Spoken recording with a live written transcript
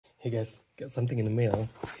Hey guys, got something in the mail.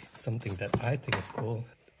 Something that I think is cool.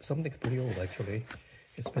 Something's pretty old actually.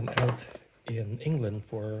 It's been out in England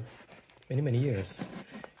for many years.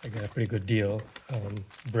 I got a pretty good deal.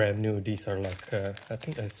 Brand new. These are like I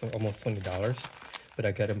think I saw almost $20, but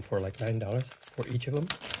I got them for like $9 for each of them.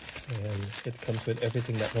 And it comes with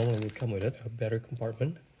everything that normally would come with it. A battery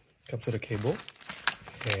compartment, comes with a cable,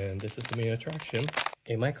 and this is the main attraction,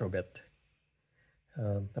 a microbit.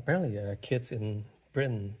 Apparently kids in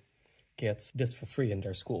Britain gets this for free in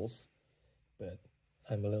their schools, but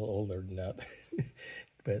I'm a little older than that.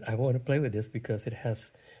 But I want to play with this because it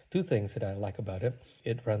has two things that I like about it.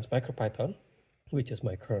 It runs MicroPython, which is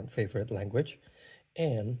my current favorite language,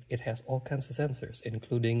 and it has all kinds of sensors,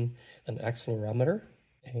 including an accelerometer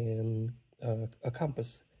and a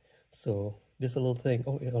compass. So this little thing,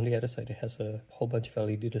 oh, on the other side it has a whole bunch of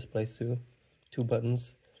LED displays too, 2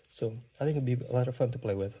 buttons. So I think it'd be a lot of fun to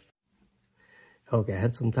play with. Okay, I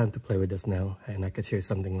had some time to play with this now, and I could show you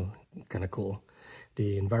something kind of cool.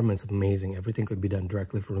 The environment's amazing. Everything could be done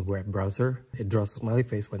directly from the web browser. It draws a smiley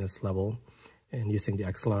face when it's level, and using the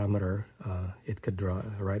accelerometer, it could draw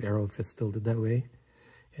a right arrow if it's tilted that way,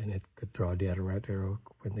 and it could draw the other right arrow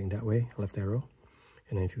pointing that way, left arrow.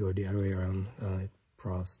 And then if you go the other way around, it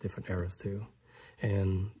draws different arrows too.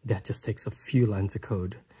 And that just takes a few lines of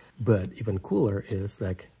code. But even cooler is,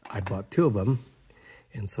 like, I bought 2 of them.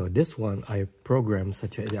 And so this one I programmed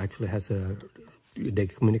such that it actually has they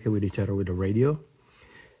communicate with each other with a radio,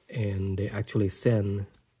 and they actually send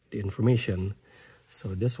the information.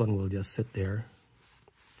 So this one will just sit there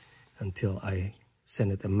until I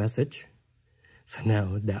send it a message. So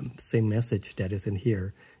now that same message that is in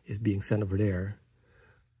here is being sent over there.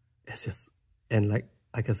 It's just, and like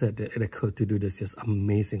I said, the code to do this is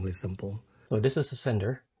amazingly simple. So this is the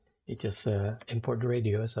sender. It just import the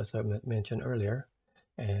radio, as I mentioned earlier.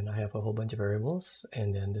 And I have a whole bunch of variables,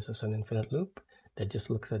 and then this is an infinite loop that just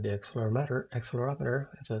looks at the accelerometer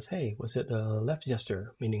and says, hey, was it a left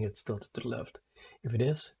gesture, meaning it's tilted to the left? If it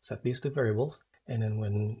is, set these 2 variables, and then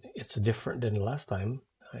when it's different than the last time,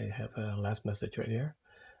 I have a last message right here.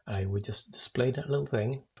 I would just display that little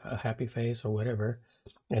thing, a happy face or whatever,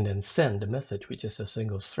 and then send the message, which is a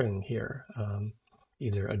single string here.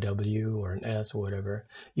 Either a W or an S or whatever.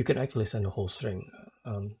 You can actually send a whole string,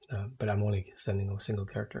 but I'm only sending a single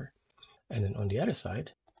character. And then on the other side,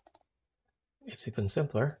 it's even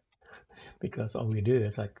simpler, because all we do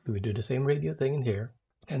is we do the same radio thing in here,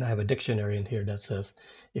 and I have a dictionary in here that says,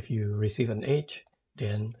 if you receive an H,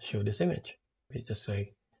 then show this image. We just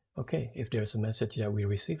say, okay, if there's a message that we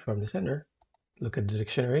receive from the sender, look at the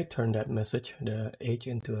dictionary, turn that message, the H,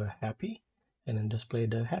 into a happy, and then display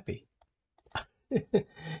the happy.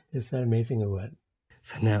 Is that amazing or what?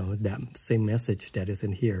 So now that same message that is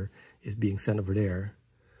in here is being sent over there.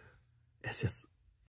 It's just,